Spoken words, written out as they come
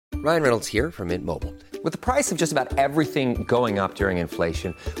Ryan Reynolds here from Mint Mobile. With the price of just about everything going up during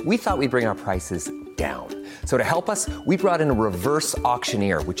inflation, we thought we'd bring our prices down. So to help us, we brought in a reverse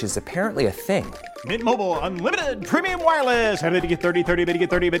auctioneer, which is apparently a thing. Mint Mobile Unlimited Premium Wireless. How to get 30, 30, bit to get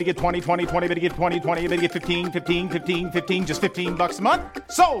 30, bit to get 20, 20, 20, bit to get 20, 20, bit to get 15, 15, 15, 15, just $15 a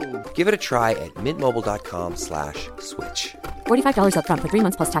month? Sold! Give it a try at mintmobile.com/switch. $45 up front for 3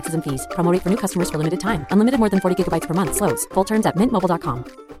 months plus taxes and fees. Promo rate for new customers for limited time. Unlimited more than 40 gigabytes per month. Slows full terms at mintmobile.com.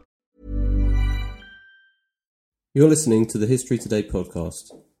 You're listening to the History Today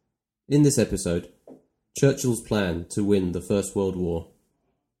podcast. In this episode, Churchill's plan to win the First World War.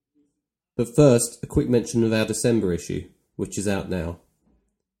 But first, a quick mention of our December issue, which is out now.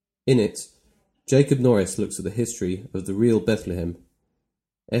 In it, Jacob Norris looks at the history of the real Bethlehem.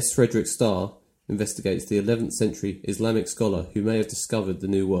 S. Frederick Starr investigates the 11th century Islamic scholar who may have discovered the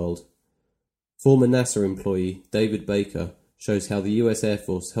New World. Former NASA employee David Baker shows how the US Air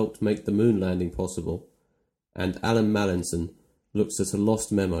Force helped make the moon landing possible. And Alan Mallinson looks at a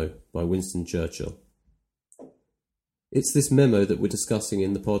lost memo by Winston Churchill. It's this memo that we're discussing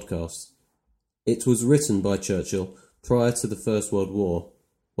in the podcast. It was written by Churchill prior to the First World War,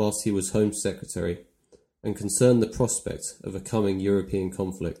 whilst he was Home Secretary, and concerned the prospect of a coming European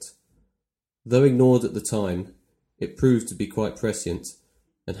conflict. Though ignored at the time, it proved to be quite prescient,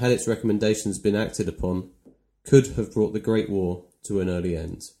 and had its recommendations been acted upon, could have brought the Great War to an early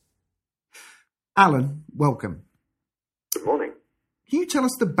end. Alan, welcome. Good morning. Can you tell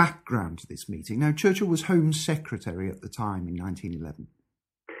us the background to this meeting? Now, Churchill was Home Secretary at the time in 1911.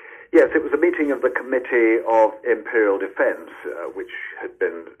 Yes, it was a meeting of the Committee of Imperial Defence, which had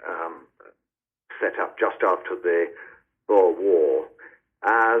been set up just after the Boer War,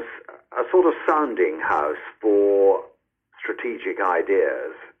 as a sort of sounding house for strategic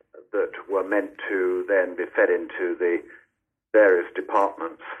ideas that were meant to then be fed into the various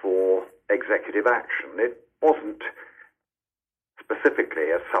departments for executive action. It wasn't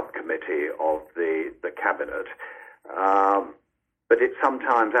specifically a subcommittee of the cabinet, but it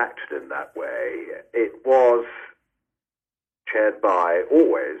sometimes acted in that way. It was chaired by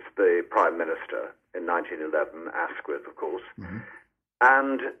always the Prime Minister in 1911, Asquith, of course,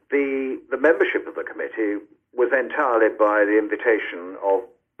 and the membership of the committee was entirely by the invitation of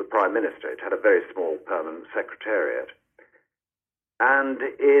the Prime Minister. It had a very small permanent secretariat. And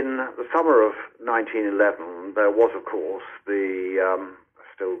in the summer of 1911, there was, of course,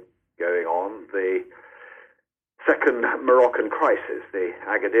 still going on, the second Moroccan crisis, the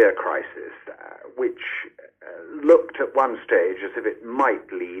Agadir crisis, which looked at one stage as if it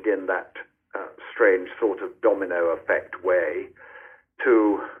might lead in that strange sort of domino effect way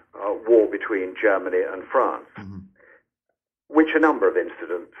to a war between Germany and France, which a number of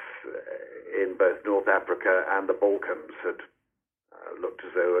incidents in both North Africa and the Balkans had looked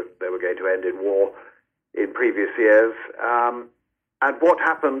as though they were going to end in war in previous years. And what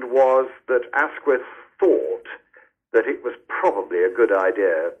happened was that Asquith thought that it was probably a good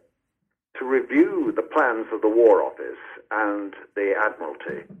idea to review the plans of the War Office and the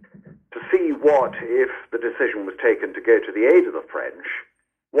Admiralty to see what, if the decision was taken to go to the aid of the French,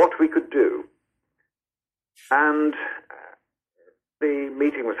 what we could do. And the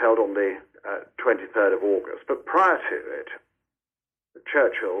meeting was held on the 23rd of August, but prior to it,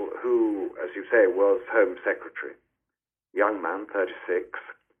 Churchill, who, as you say, was Home Secretary, young man, 36,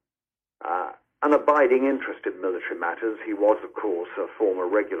 an abiding interest in military matters. He was, of course, a former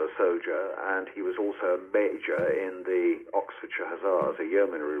regular soldier, and he was also a major in the Oxfordshire Hussars, a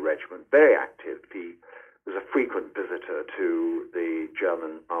yeomanry regiment, very active. He was a frequent visitor to the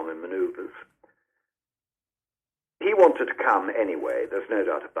German army manoeuvres. He wanted to come anyway, there's no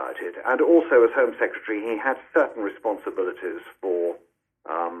doubt about it, and also as Home Secretary he had certain responsibilities for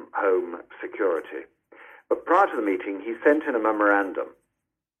home security. But prior to the meeting he sent in a memorandum,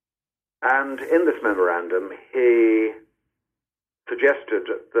 and in this memorandum he suggested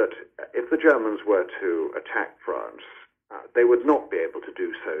that if the Germans were to attack France, they would not be able to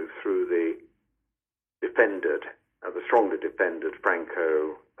do so through the strongly defended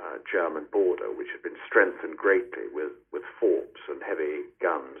Franco-German border, which had been strengthened greatly with forts and heavy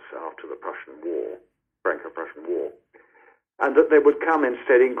guns after the Franco-Prussian War, and that they would come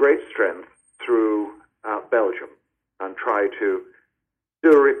instead in great strength through Belgium and try to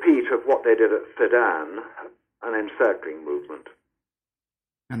do a repeat of what they did at Sedan, an encircling movement.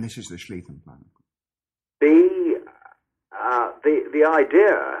 And this is the Schlieffen Plan. The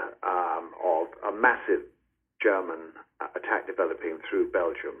idea of a massive German attack developing through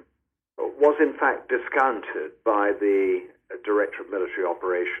Belgium was in fact discounted by the Director of Military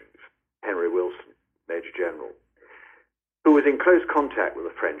Operations, Henry Wilson, Major General. who was in close contact with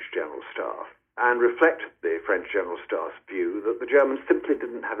the French General Staff and reflected the French General Staff's view that the Germans simply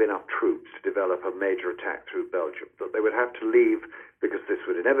didn't have enough troops to develop a major attack through Belgium, that they would have to leave because this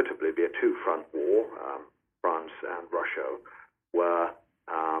would inevitably be a two-front war. France and Russia were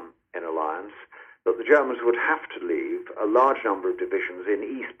in alliance, that the Germans would have to leave a large number of divisions in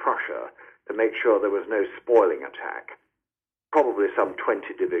East Prussia to make sure there was no spoiling attack, probably some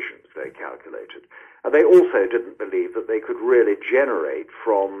 20 divisions, they calculated. And they also didn't believe that they could really generate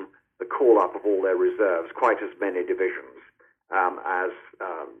from the call-up of all their reserves quite as many divisions as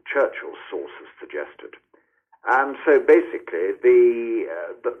Churchill's sources suggested. And so basically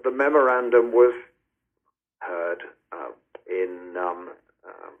the memorandum was heard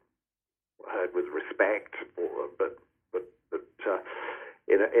heard with respect, but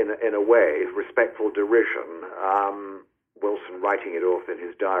in a way, respectful derision. Wilson writing it off in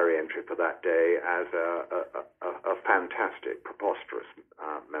his diary entry for that day as a fantastic, preposterous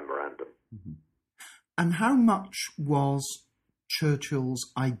memorandum. Mm-hmm. And how much was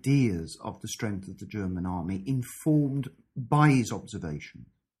Churchill's ideas of the strength of the German army informed by his observation?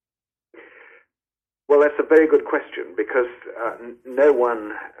 Well, that's a very good question, because no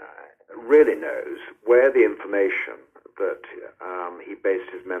one really knows where the information that he based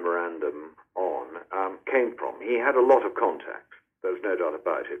his memorandum on came from. He had a lot of contacts, there's no doubt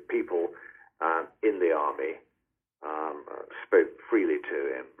about it. People in the army spoke freely to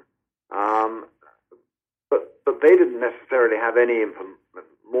him. But they didn't necessarily have any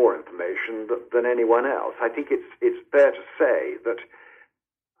more information than anyone else. I think it's fair to say that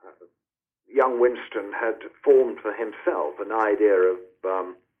young Winston had formed for himself an idea of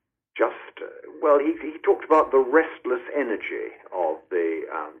he talked about the restless energy of the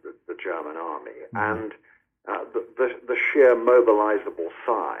German army and the sheer mobilizable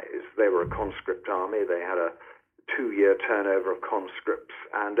size. They were a conscript army. They had a 2-year turnover of conscripts,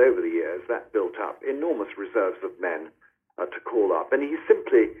 and over the years that built up enormous reserves of men to call up. And he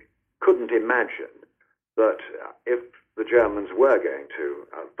simply couldn't imagine that if the Germans were going to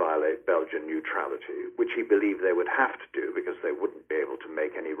violate Belgian neutrality, which he believed they would have to do because they wouldn't be able to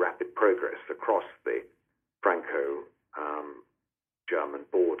make any rapid progress across the Franco-German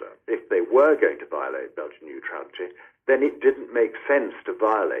border. If they were going to violate Belgian neutrality, then it didn't make sense to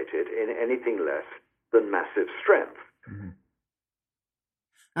violate it in anything less than massive strength. Mm-hmm.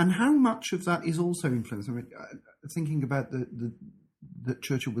 And how much of that is also influenced? I mean, thinking about that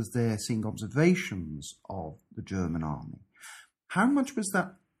Churchill was there seeing observations of the German army. How much was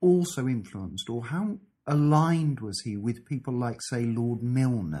that also influenced, or how aligned was he with people like, say, Lord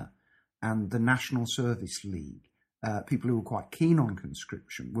Milner and the National Service League? People who were quite keen on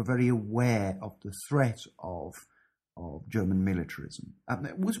conscription, were very aware of the threat of German militarism.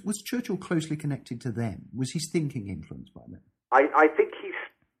 Was Churchill closely connected to them? Was his thinking influenced by them? I think he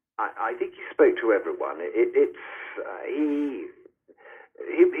spoke to everyone.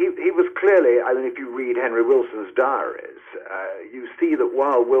 He was clearly, I mean, if you read Henry Wilson's diaries, you see that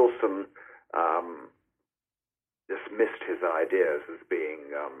while Wilson dismissed his ideas as being,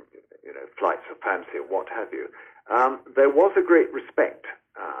 flights of fancy or what have you, there was a great respect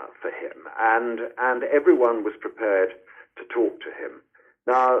for him, and everyone was prepared to talk to him.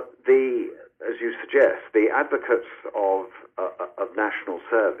 Now, as you suggest, the advocates of national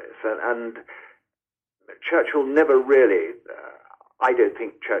service, and Churchill never really. I don't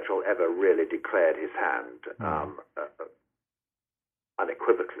think Churchill ever really declared his hand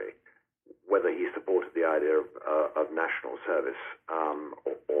unequivocally whether he supported the idea of national service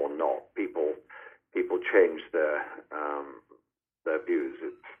or not. People changed their views.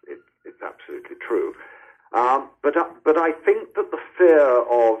 It's absolutely true. But I think that the fear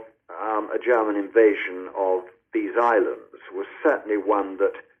of a German invasion of these islands was certainly one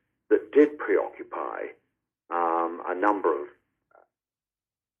that did preoccupy a number of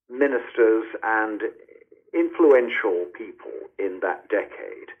ministers and influential people in that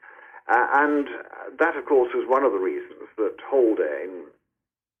decade. And that, of course, was one of the reasons that Haldane,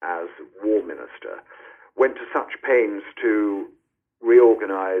 as War Minister, went to such pains to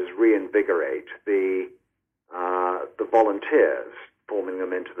reorganize, reinvigorate the volunteers, forming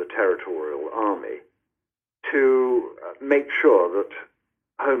them into the Territorial Army, to make sure that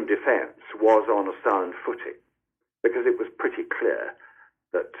home defense was on a sound footing, because it was pretty clear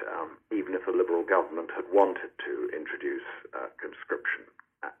that even if the Liberal government had wanted to introduce conscription,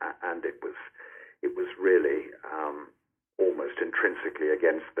 and it was really almost intrinsically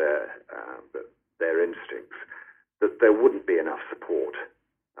against their instincts, that there wouldn't be enough support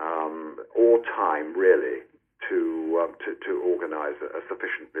or time really to organise a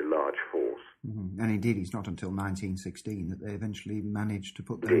sufficiently large force. Mm-hmm. And indeed, it's not until 1916 that they eventually managed to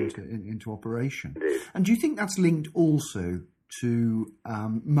put them into operation. Indeed. And do you think that's linked also to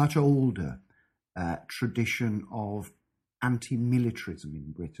much older tradition of anti-militarism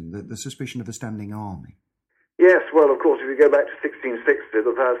in Britain, the suspicion of a standing army? Yes, well, of course, if you go back to 1660,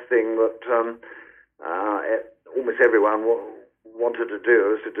 the first thing that almost everyone wanted to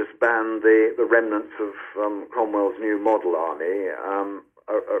do was to disband the remnants of Cromwell's new model army,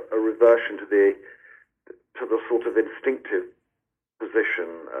 a reversion to the sort of instinctive position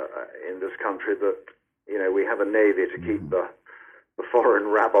in this country that, you know, we have a navy to keep the foreign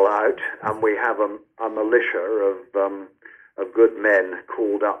rabble out, and we have a militia of good men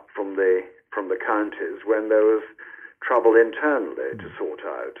called up from the counties when there was trouble internally to sort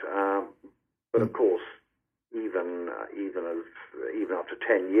out. But of course, even after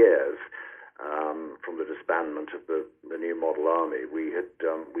 10 years from the disbandment of the new model army, we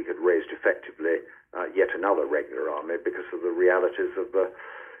had raised effectively yet another regular army because of the realities of the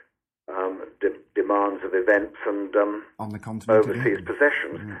demands of events and on the continent overseas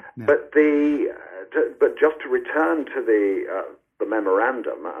possessions. Yeah. But just to return to the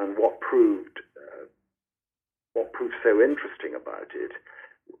memorandum and what proved so interesting about it,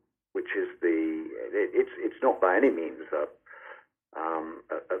 which is it's not by any means the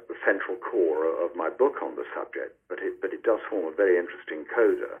central core of my book on the subject, but it does form a very interesting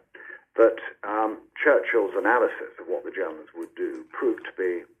coda. That Churchill's analysis of what the Germans would do proved to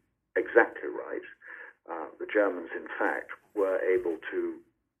be exactly right. The Germans, in fact, were able to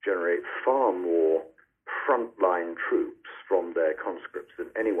generate far more frontline troops from their conscripts than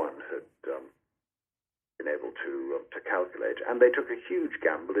anyone had been able to calculate, and they took a huge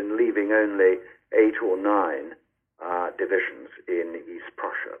gamble in leaving only 8 or 9 divisions in East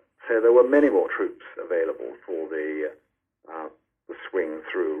Prussia. So there were many more troops available for the swing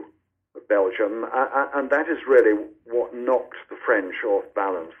through Belgium, and that is really what knocked the French off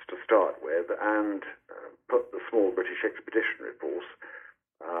balance to start with, and put the small British Expeditionary Force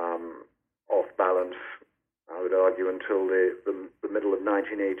off balance, I would argue, until the middle of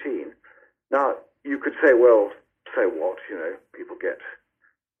 1918. Now, you could say, well, so what? You know, people get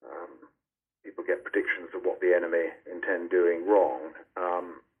predictions of what the enemy intend doing wrong.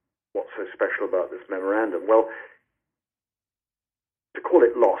 What's so special about this memorandum? Well, to call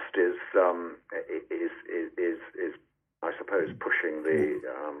it lost is I suppose pushing the.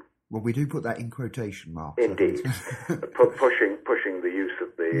 Well, we do put that in quotation marks. Indeed, pushing the use of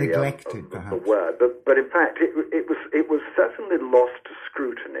the neglected, perhaps, the word, but in fact it was certainly lost to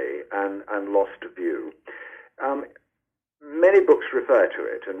scrutiny and lost to view. Many books refer to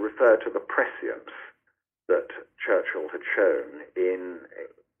it and refer to the prescience that Churchill had shown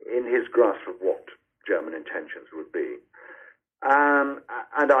in his grasp of what German intentions would be.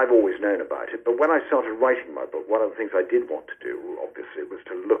 And I've always known about it, but when I started writing my book, one of the things I did want to do, obviously, was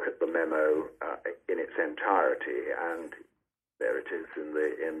to look at the memo in its entirety, and there it is in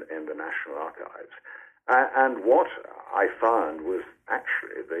the National Archives. And what I found was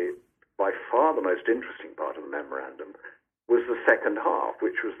actually by far the most interesting part of the memorandum was the second half,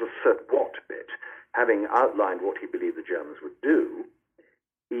 which was the what bit. Having outlined what he believed the Germans would do,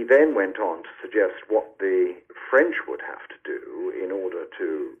 he then went on to suggest what the French would have to do in order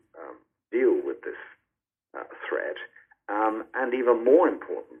to deal with this threat, and even more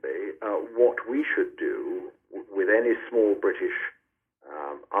importantly, what we should do with any small British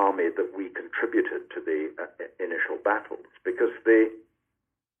army that we contributed to the initial battles, because the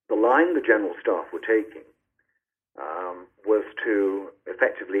line the General Staff were taking was to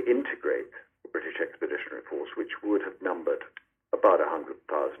effectively integrate the British Expeditionary Force, which would have numbered about 100,000,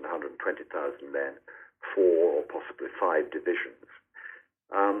 120,000 men, 4 or possibly 5 divisions.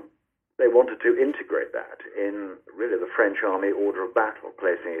 They wanted to integrate that in really the French army order of battle,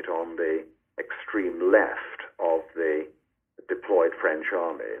 placing it on the extreme left of the deployed French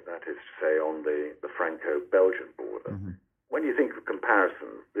army, that is to say on the Franco-Belgian border. Mm-hmm. When you think of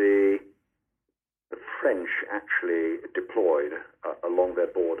comparisons, the French actually deployed along their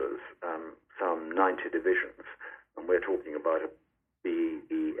borders some 90 divisions, and we're talking about a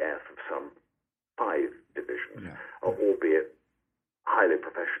BEF of some 5 divisions, albeit highly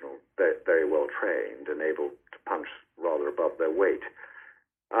professional, very well trained, and able to punch rather above their weight.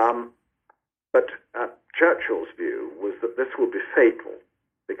 But Churchill's view was that this would be fatal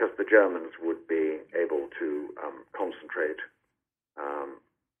because the Germans would be able to concentrate,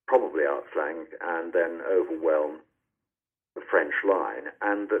 probably outflank, and then overwhelm the French line,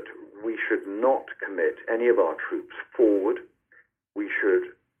 and that we should not commit any of our troops forward. We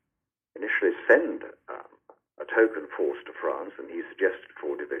should initially send a token force to France, and he suggested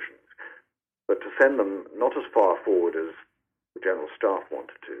 4 divisions. but to send them not as far forward as the General Staff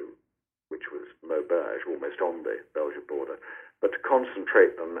wanted to, which was Maubeuge, almost on the Belgian border, but to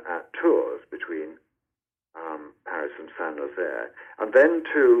concentrate them at Tours between Paris and Saint-Nazaire, and then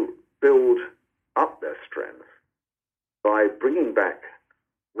to build up their strength by bringing back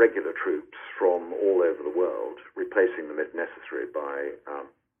regular troops from all over the world, replacing them if necessary by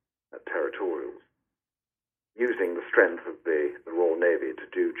territorials, using the strength of the Royal Navy to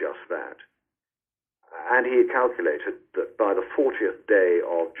do just that. And he calculated that by the 40th day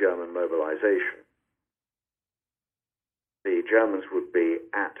of German mobilization, the Germans would be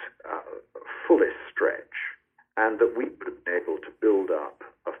at fullest stretch, and that we would have been able to build up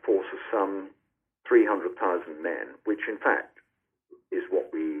a force of some 300,000 men, which in fact is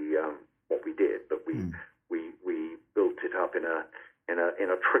what we did, but we built it up in a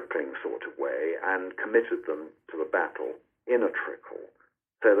trickling sort of way and committed them to the battle in a trickle.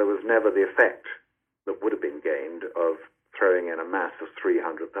 So there was never the effect that would have been gained of throwing in a mass of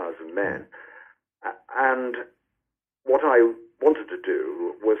 300,000 men. And what I wanted to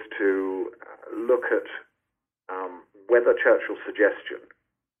do was to look at whether Churchill's suggestion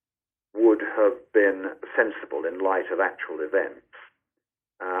would have been sensible in light of actual events.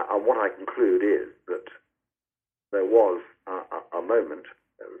 And what I conclude is that there was a moment,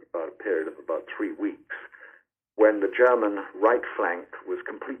 there was about a period of about 3 weeks, when the German right flank was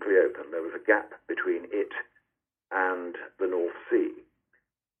completely open. There was a gap between it and the North Sea.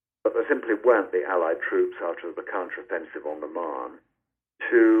 But there simply weren't the Allied troops after the counteroffensive on the Marne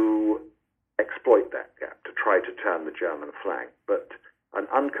to exploit that gap, to try to turn the German flank. But an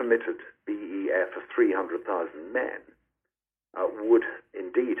uncommitted BEF of 300,000 men would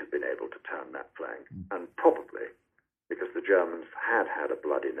indeed have been able to turn that flank, and probably, because the Germans had a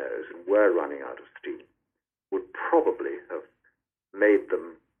bloody nose and were running out of steam, would probably have made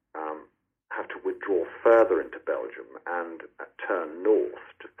them have to withdraw further into Belgium and turn north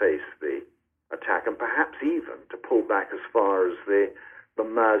to face the attack, and perhaps even to pull back as far as the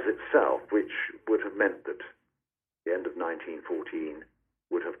Meuse itself, which would have meant that the end of 1914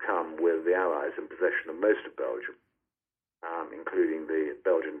 would have come with the Allies in possession of most of Belgium, including the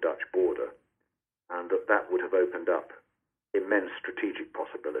Belgian-Dutch border, and that would have opened up immense strategic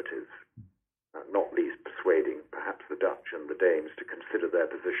possibilities, not least persuading perhaps the Dutch and the Danes to consider their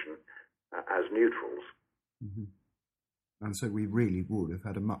position as neutrals. Mm-hmm. And so we really would have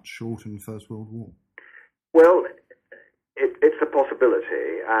had a much shortened First World War. Well, it's a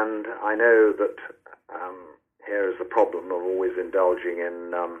possibility, and I know that here is the problem of always indulging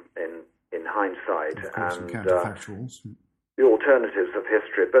in hindsight and counterfactuals. The alternatives of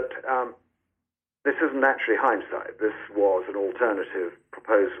history. But this isn't actually hindsight. This was an alternative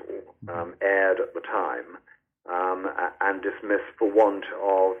proposal aired at the time and dismissed for want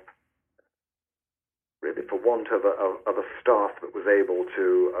of a staff that was able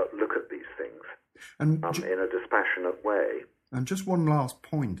to look at these things in a dispassionate way. And just one last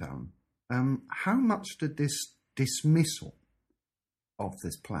point, Alan. How much did this dismissal of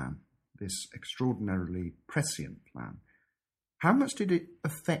this plan, this extraordinarily prescient plan, how much did it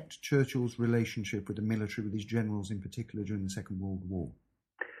affect Churchill's relationship with the military, with his generals in particular, during the Second World War?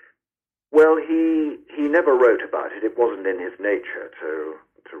 Well, he never wrote about it. It wasn't in his nature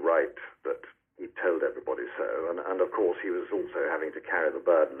to write that he told everybody so. And of course, he was also having to carry the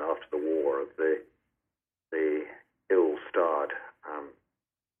burden after the war of the ill-starred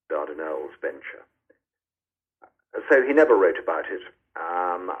Dardanelles venture. So he never wrote about it,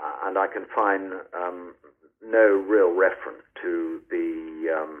 and I can find no real reference to the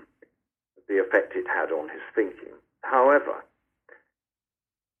effect it had on his thinking. However,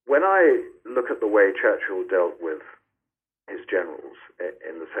 when I look at the way Churchill dealt with his generals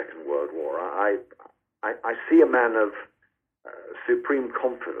in the Second World War, I see a man of supreme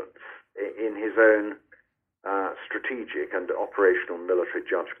confidence in his own strategic and operational military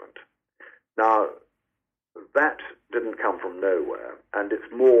judgment. Now, that didn't come from nowhere, and it's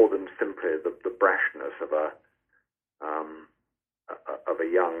more than simply the brashness of a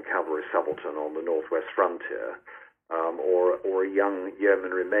young cavalry subaltern on the northwest frontier, or a young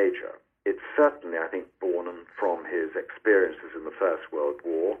yeomanry major. It's certainly, I think, born from his experiences in the First World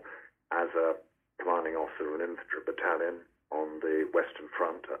War as a commanding officer of an infantry battalion on the Western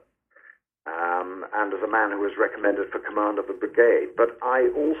Front, and as a man who was recommended for command of the brigade. But I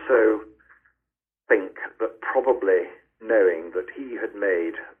also think that probably knowing that he had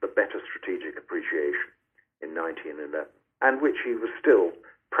made the better strategic appreciation in 1911, and which he was still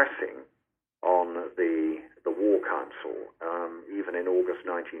pressing on the War Council, even in August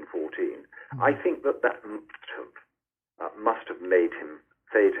 1914, I think that must have made him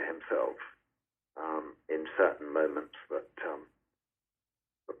say to himself,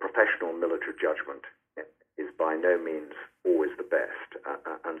 professional military judgment is by no means always the best,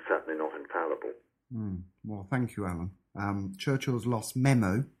 and certainly not infallible. Well, thank you, Alan. Churchill's Lost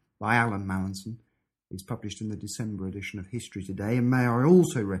Memo by Alan Mallinson is published in the December edition of History Today, and may I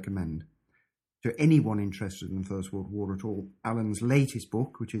also recommend to anyone interested in the First World War at all, Alan's latest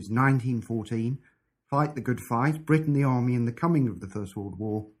book, which is 1914, Fight the Good Fight, Britain, the Army and the Coming of the First World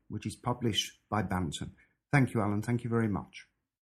War, which is published by Bantam. Thank you, Alan. Thank you very much.